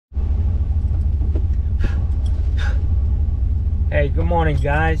Hey, good morning,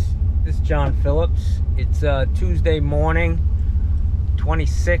 guys. This is John Phillips. It's Tuesday morning,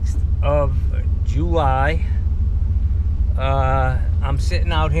 26th of July. I'm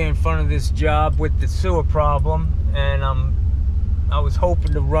sitting out here in front of this job with the sewer problem, and I was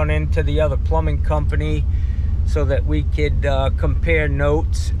hoping to run into the other plumbing company so that we could compare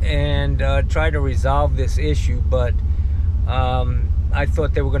notes and try to resolve this issue, but I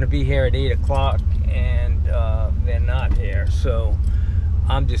thought they were going to be here at 8 o'clock, and they're not here, so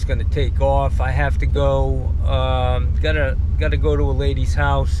I'm just going to take off. I have to go, gotta go to a lady's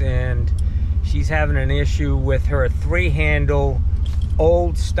house, and she's having an issue with her 3-handle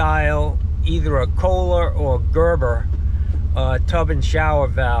old style, either a Kohler or Gerber tub and shower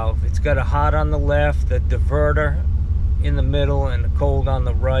valve. It's got a hot on the left, a diverter in the middle, and a cold on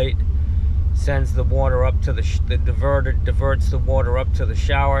the right. Sends the water up to the diverter diverts the water up to the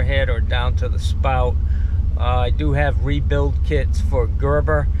shower head or down to the spout. I do have rebuild kits for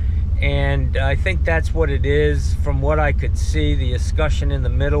Gerber, and I think that's what it is. From what I could see, the escutcheon in the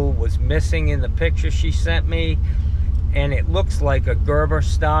middle was missing in the picture she sent me, and it looks like a Gerber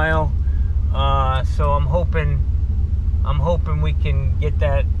style. So I'm hoping we can get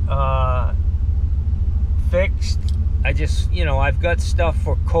that fixed. I just, I've got stuff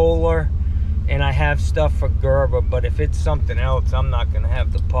for Kohler and I have stuff for Gerber, but if it's something else, I'm not going to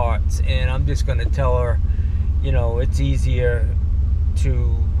have the parts, and I'm just going to tell her, it's easier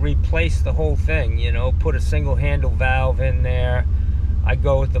to replace the whole thing, put a single handle valve in there. I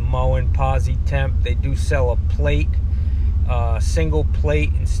go with the Moen Posi Temp. They do sell a plate, single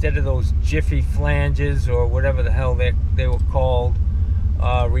plate, instead of those Jiffy flanges or whatever the hell they were called,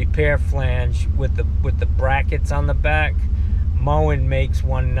 repair flange with the brackets on the back. Moen makes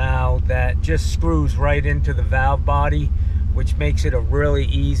one now that just screws right into the valve body, which makes it a really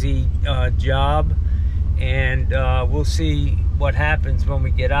easy job. And we'll see what happens when we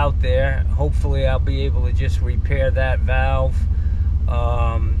get out there. Hopefully I'll be able to just repair that valve.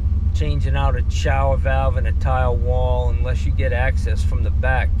 Changing out a shower valve and a tile wall, unless you get access from the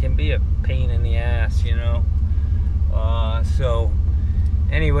back, can be a pain in the ass, So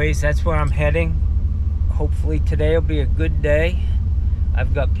anyways, that's where I'm heading. Hopefully today will be a good day.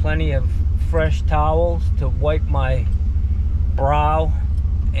 I've got plenty of fresh towels to wipe my brow,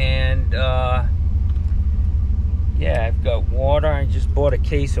 and yeah, I've got water. I just bought a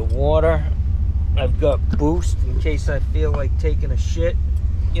case of water. I've got Boost in case I feel like taking a shit,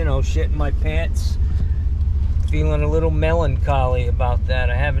 shit in my pants. Feeling a little melancholy about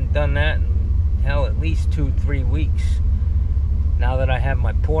that. I haven't done that in, hell, at least 2-3 weeks now that I have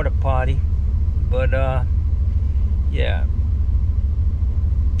my porta potty. But yeah,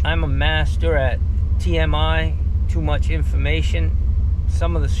 I'm a master at TMI, too much information.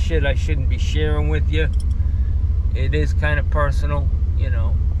 Some of the shit I shouldn't be sharing with you. It is kind of personal,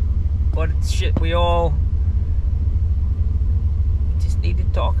 but it's shit we just need to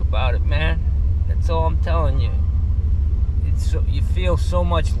talk about it, man. That's all I'm telling you. You feel so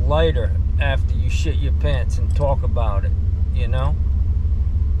much lighter after you shit your pants and talk about it, I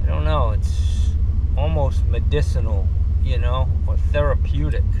don't know, it's almost medicinal, or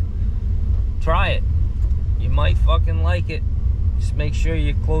therapeutic. Try it. You might fucking like it. Just make sure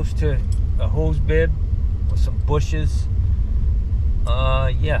you're close to a hose bib or some bushes.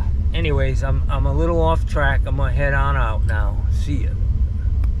 Yeah. Anyways, I'm a little off track. I'm gonna head on out now. See ya.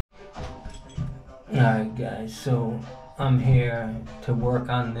 Alright guys, so I'm here to work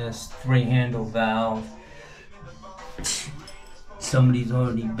on this 3-handle valve. Somebody's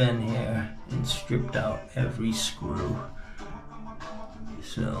already been here and stripped out every screw,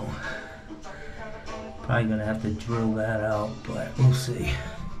 so probably gonna have to drill that out, but we'll see.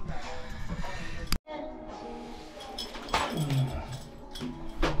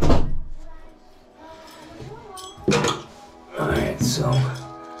 Alright, so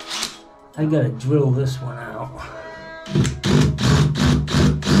I gotta drill this one out.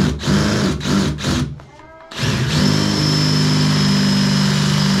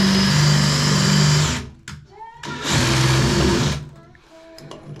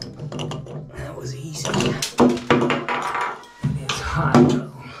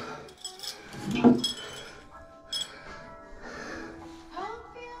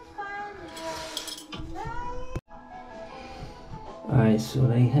 Alright, so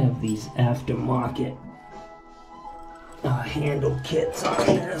they have these aftermarket handle kits on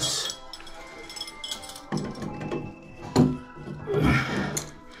this.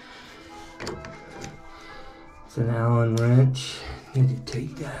 It's an Allen wrench. Need to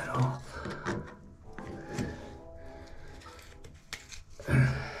take that off.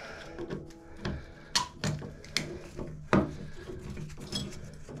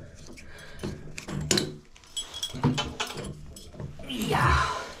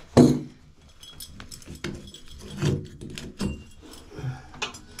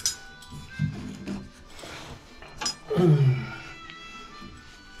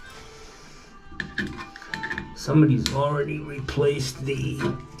 Somebody's already replaced the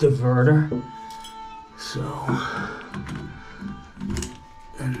diverter, so,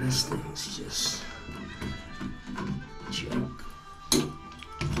 and this thing's just junk.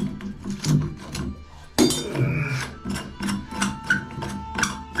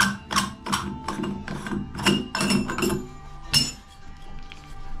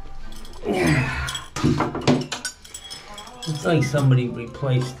 It's like somebody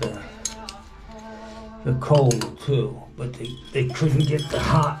replaced the cold too, but they couldn't get the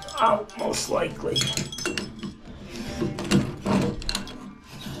hot out, most likely.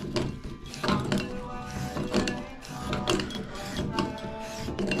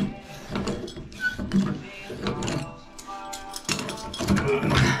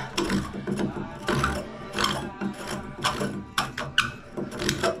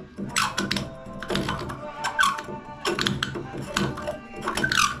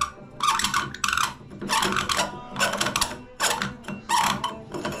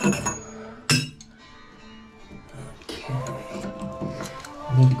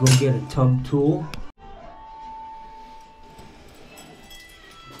 Need to go get a tub tool.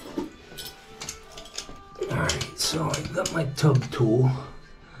 Alright, so I got my tub tool.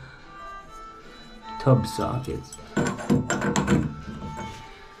 Tub sockets.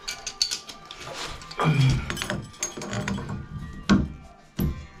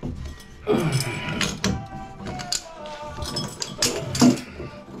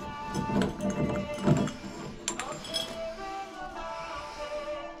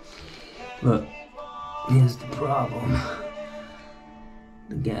 Look, here's the problem.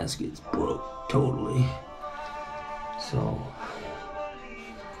 The gasket's broke totally. So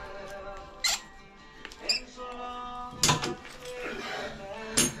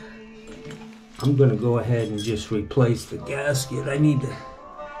I'm gonna go ahead and just replace the gasket. I need to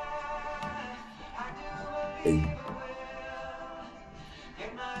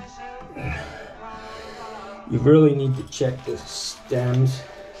you really need to check the stems.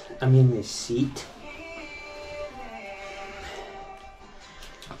 I mean the seat.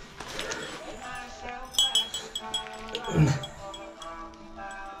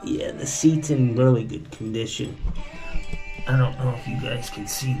 Yeah, the seat's in really good condition. I don't know if you guys can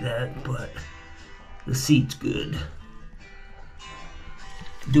see that, but the seat's good.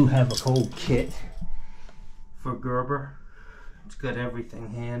 Do have a whole kit for Gerber. It's got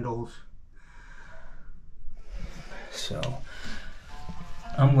everything, handles. So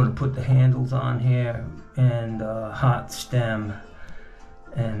I'm going to put the handles on here and hot stem,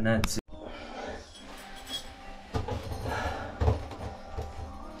 and that's it.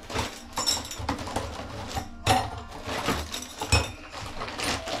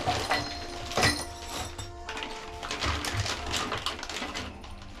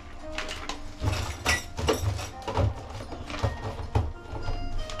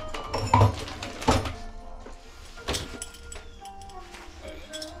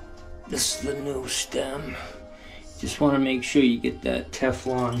 This is the new stem. Just want to make sure you get that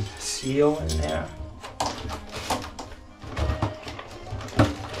Teflon seal in there.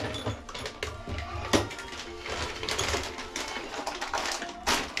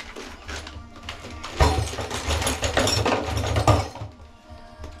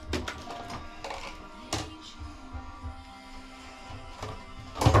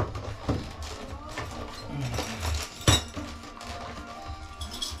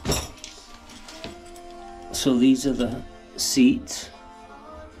 So these are the seats.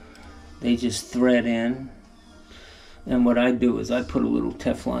 They just thread in. And what I do is I put a little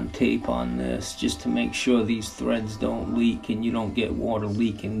Teflon tape on this just to make sure these threads don't leak and you don't get water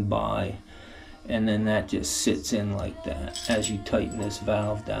leaking by. And then that just sits in like that as you tighten this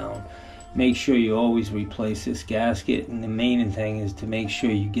valve down. Make sure you always replace this gasket, and the main thing is to make sure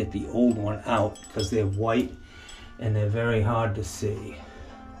you get the old one out because they're white and they're very hard to see.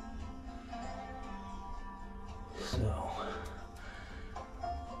 So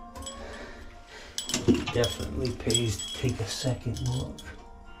it definitely pays to take a second look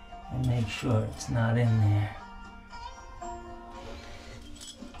and make sure it's not in there.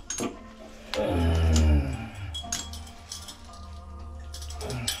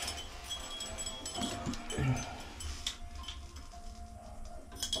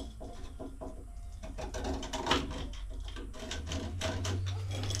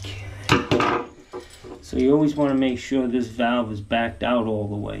 So you always want to make sure this valve is backed out all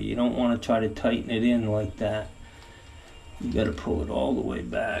the way. You don't want to try to tighten it in like that. You got to pull it all the way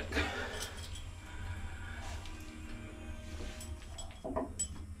back.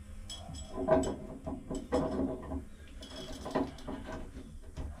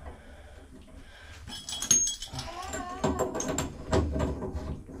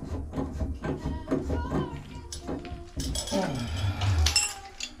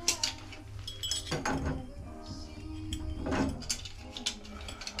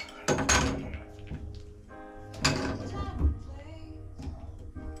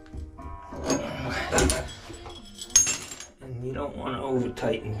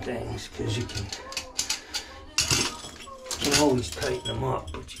 tighten things, because you can always tighten them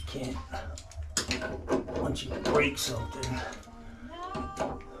up, but you can't once you break something.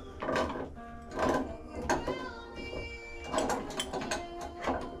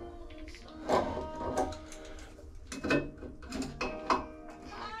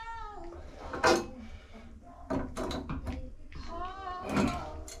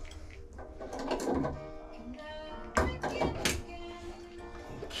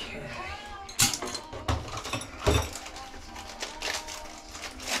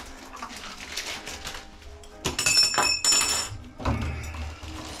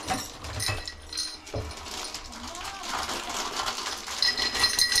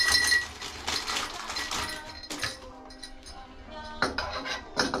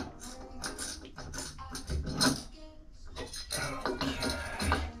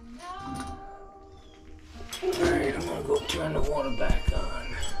 Alright, I'm gonna go turn the water back on.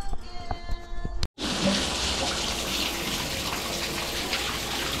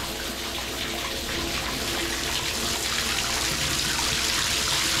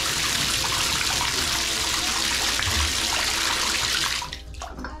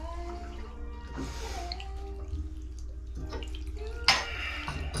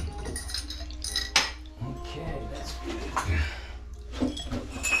 Okay, that's good.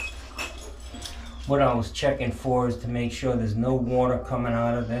 What I was checking for is to make sure there's no water coming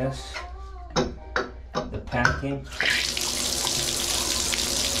out of this, the packing.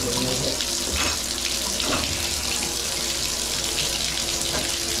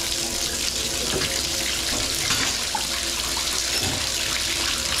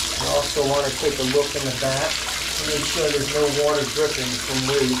 I also want to take a look in the back to make sure there's no water dripping from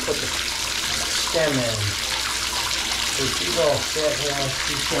where you put the stem in. So she's all set here.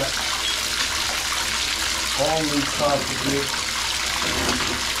 She's got all new cartridges.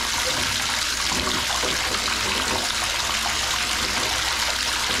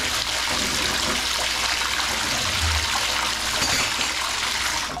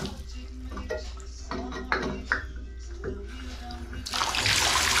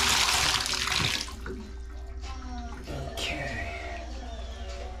 Okay.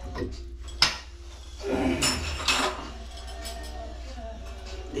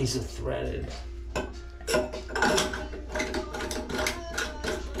 These are threaded.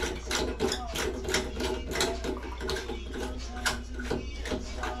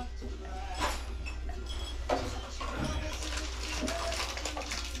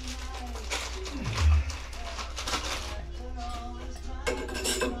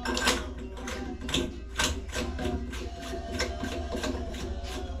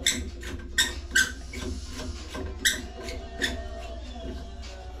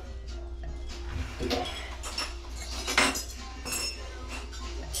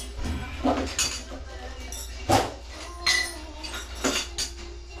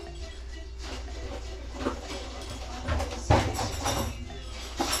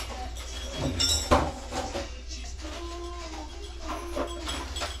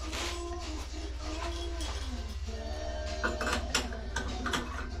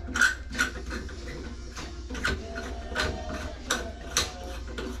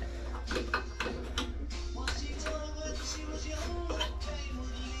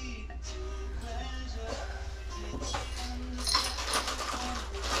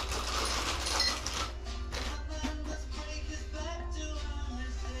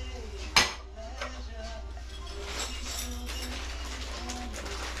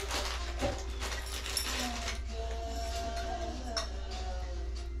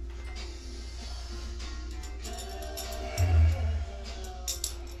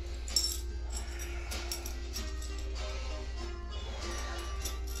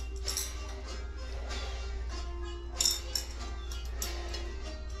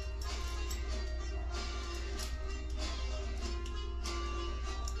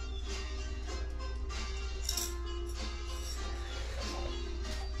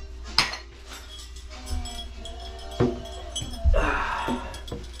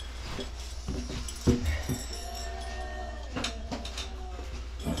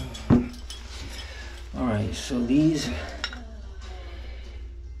 So these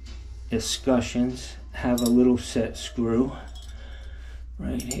escutcheons have a little set screw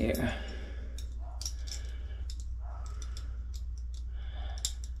right here.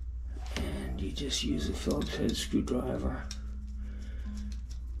 And you just use a Phillips head screwdriver.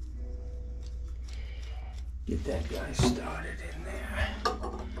 Get that guy started in there.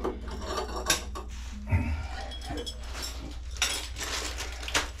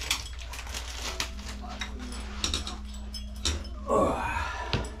 Oh.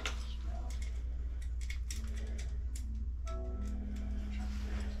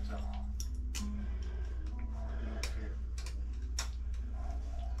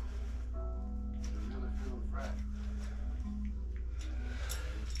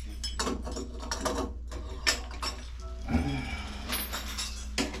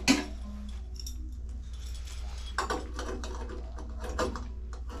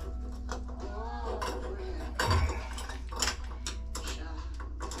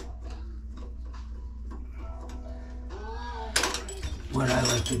 what I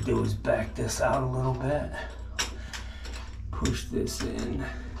like to do is back this out a little bit, push this in,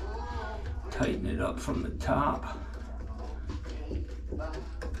 tighten it up from the top.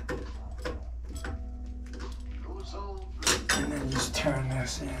 And then just turn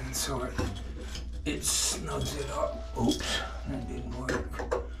this in so it snugs it up. Oops, that didn't work.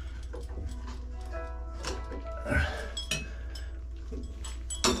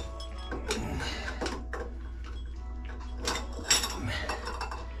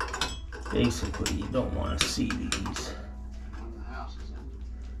 Basically, you don't want to see these.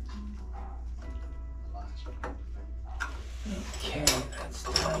 Okay, that's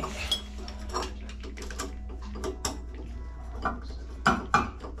tight.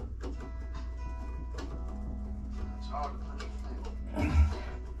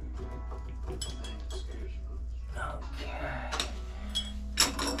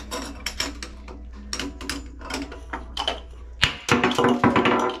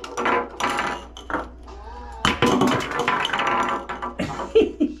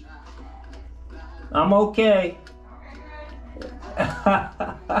 I'm okay.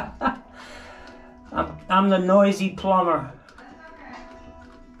 I'm the noisy plumber.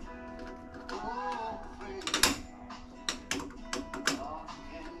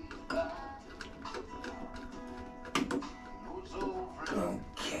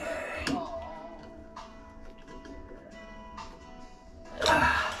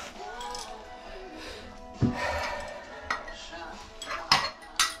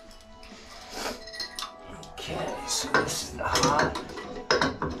 Okay, so this is the hot.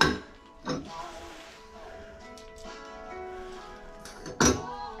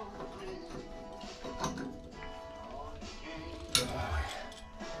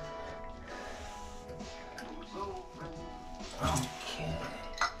 Okay,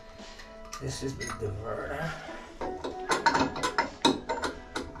 this is the diverter.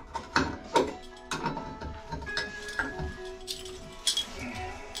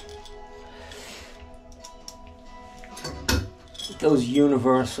 Those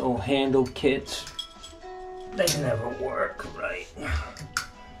universal handle kits, they never work right.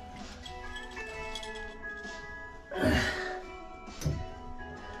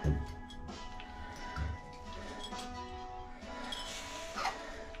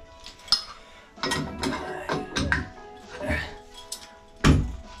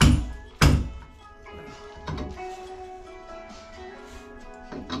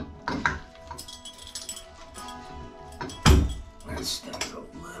 This thing's a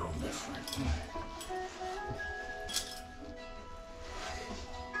little different.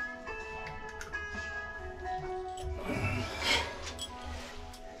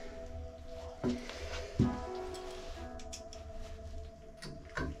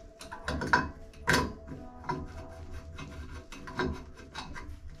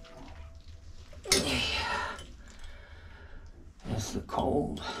 That's the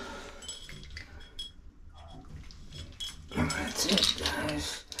cold. That's it,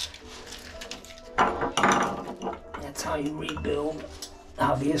 guys. That's how you rebuild.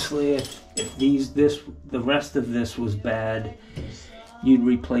 Obviously, if the rest of this was bad, you'd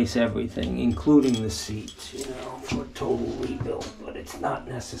replace everything, including the seats, you know, for a total rebuild. But it's not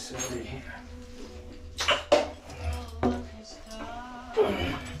necessary here.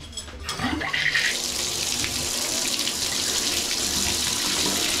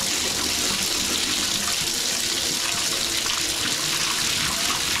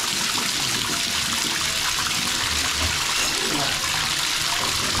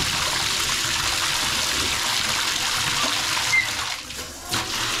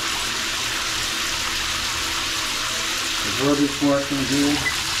 The Gerber's working good.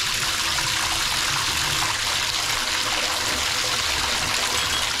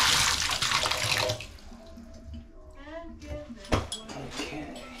 Okay,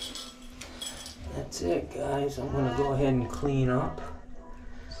 that's it, guys. I'm gonna go ahead and clean up.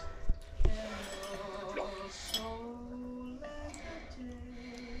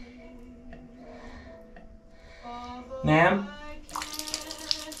 Ma'am?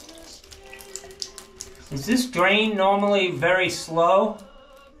 Is this drain normally very slow?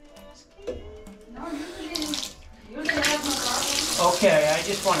 No, usually I have no problem. Okay, I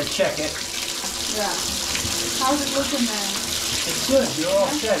just want to check it. Yeah. How's it looking then? It's good, you're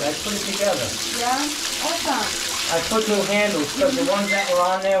all set. I put it together. Yeah? Awesome. I put new handles because the ones that were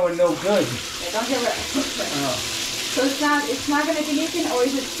on there were no good. Yeah, don't get it. Oh. So it's not going to be leaking, or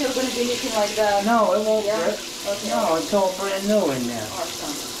is it still going to be leaking like that? No, it won't Yeah? rip. Okay. No, it's all brand new in there.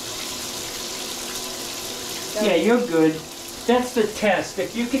 Awesome. Yeah, you're good. That's the test.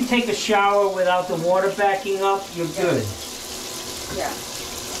 If you can take a shower without the water backing up, you're good. Yeah.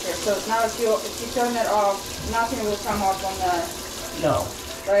 Okay, so now if you turn it off, nothing will come up on the... No.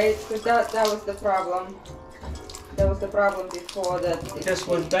 Right? Because that was the problem. That was the problem before that. This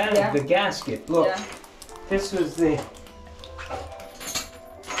was bad, yeah. the gasket. Look, Yeah. this was the...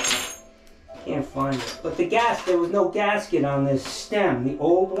 Can't find it. But the there was no gasket on this stem, the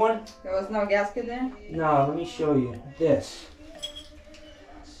old one. There was no gasket there? No, let me show you this.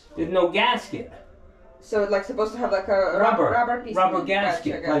 There's no gasket. So it's like supposed to have like a rubber piece. Rubber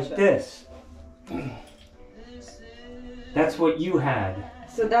gasket, gotcha. like this. That's what you had.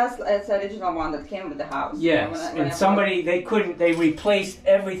 So it's the original one that came with the house. Yes, and somebody, they replaced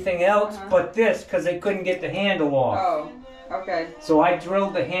everything else but this because they couldn't get the handle off. Oh, okay. So I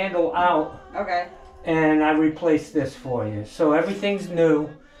drilled the handle out. Okay. And I replaced this for you. So everything's new.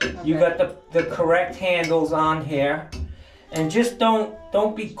 Okay. You got the correct handles on here. And just don't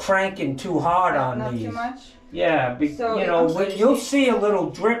be cranking too hard on these. Not too much? Yeah, so you know, you'll see a little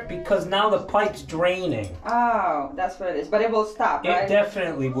drip because now the pipe's draining. Oh, that's what it is. But it will stop, right? It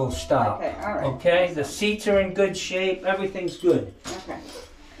definitely will stop. Okay, all right. Okay, the seats are in good shape. Everything's good. Okay.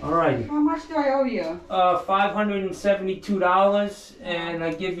 All right. How much do I owe you? $572, and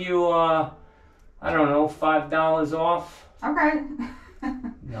I give you, I don't know, $5 off. Okay.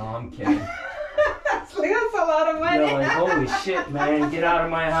 No, I'm kidding. That's a lot of money. No, like, holy shit, man! Get out of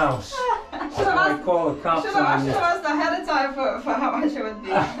my house. I call the cops on you. Should have asked ahead of time for how much it would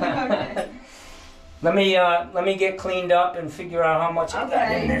be. Okay. Let me get cleaned up and figure out how much I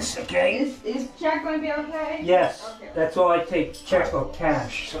got in this. Okay. Is check going to be okay? Yes. Okay. That's all I take. Check or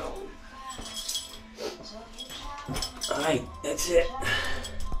cash. So. All right. That's it.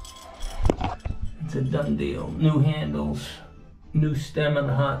 It's a done deal. New handles. New stem on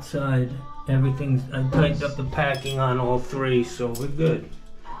the hot side. Everything's, I tightened up the packing on all three, so we're good.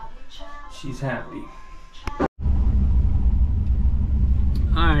 She's happy.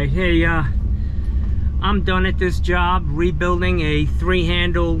 Alright, hey, I'm done at this job rebuilding a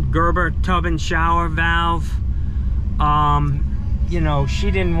 3-handle Gerber tub and shower valve. You know, she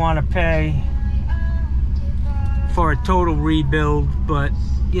didn't want to pay for a total rebuild, but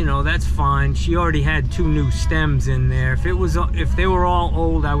you know, that's fine. She already had 2 new stems in there. If they were all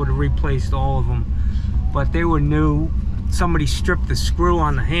old, I would have replaced all of them. But they were new. Somebody stripped the screw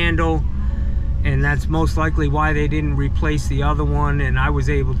on the handle, and that's most likely why they didn't replace the other one, and I was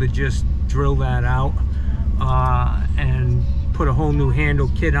able to just drill that out and put a whole new handle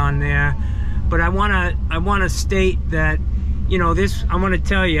kit on there. But I wanna state that, you know, I'm gonna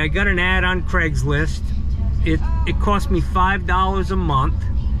tell you, I got an ad on Craigslist. It cost me $5 a month.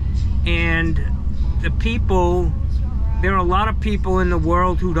 And the people, there are a lot of people in the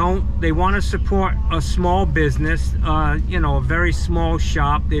world who they want to support a small business, you know, a very small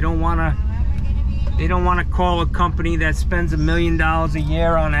shop. They don't want to call a company that spends $1 million a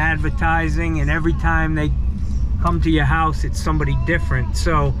year on advertising, and every time they come to your house, it's somebody different.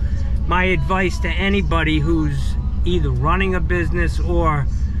 So my advice to anybody who's either running a business or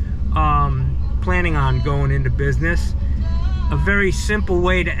planning on going into business, a very simple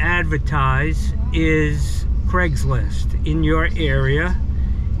way to advertise is Craigslist in your area.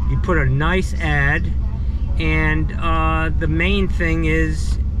 You put a nice ad, and the main thing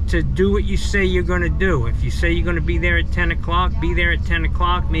is to do what you say you're going to do. If you say you're going to be there at 10 o'clock, be there at 10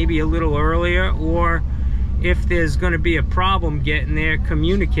 o'clock, maybe a little earlier, or if there's going to be a problem getting there,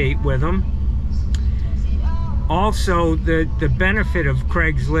 communicate with them. Also, the benefit of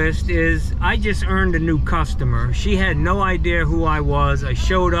Craigslist is I just earned a new customer. She had no idea who I was. I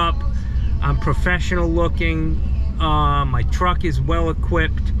showed up. I'm professional looking. My truck is well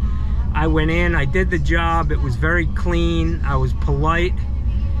equipped. I went in, I did the job. It was very clean. I was polite.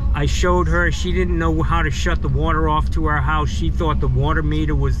 I showed her. She didn't know how to shut the water off to our house. She thought the water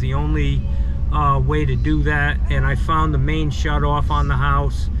meter was the only way to do that. And I found the main shut off on the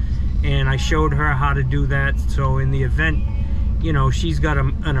house, and I showed her how to do that. So in the event, you know, she's got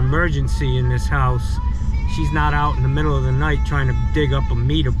an emergency in this house, she's not out in the middle of the night trying to dig up a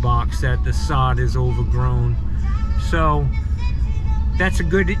meter box that the sod is overgrown. So that's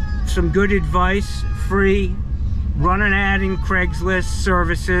some good advice. Free. Run an ad in Craigslist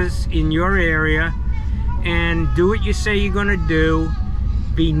services in your area and do what you say you're gonna do.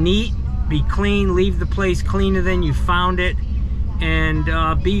 Be neat, be clean, leave the place cleaner than you found it, and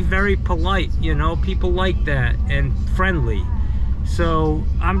be very polite. You know, people like that, and friendly. So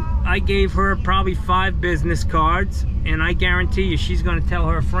I gave her probably 5 business cards, and I guarantee you she's gonna tell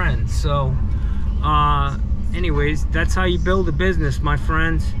her friends. So anyways, that's how you build a business, my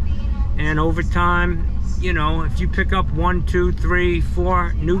friends. And over time, you know, if you pick up 1, 2, 3,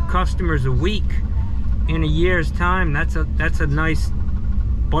 4 new customers a week, in a year's time, that's a nice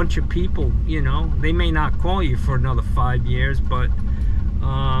bunch of people, you know. They may not call you for another 5 years, but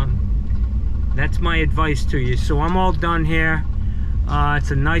that's my advice to you. So I'm all done here.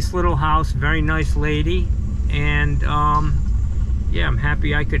 It's a nice little house, very nice lady, and yeah, I'm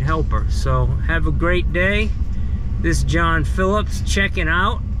happy I could help her. So have a great day. This is John Phillips checking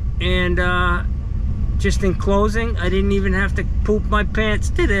out, and just in closing, I didn't even have to poop my pants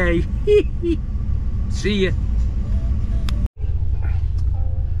today. See ya.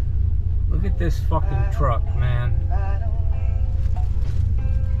 Look at this fucking truck, man.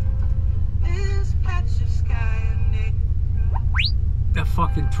 That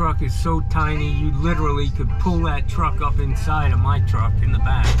fucking truck is so tiny, you literally could pull that truck up inside of my truck in the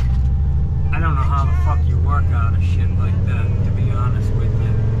back. I don't know how the fuck you work out of shit like that, to be honest with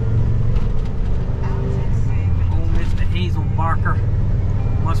you. Oh, Mr. Hazel Barker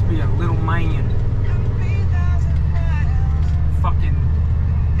must be a little man. Fucking,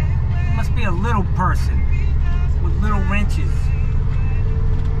 must be a little person with little wrenches.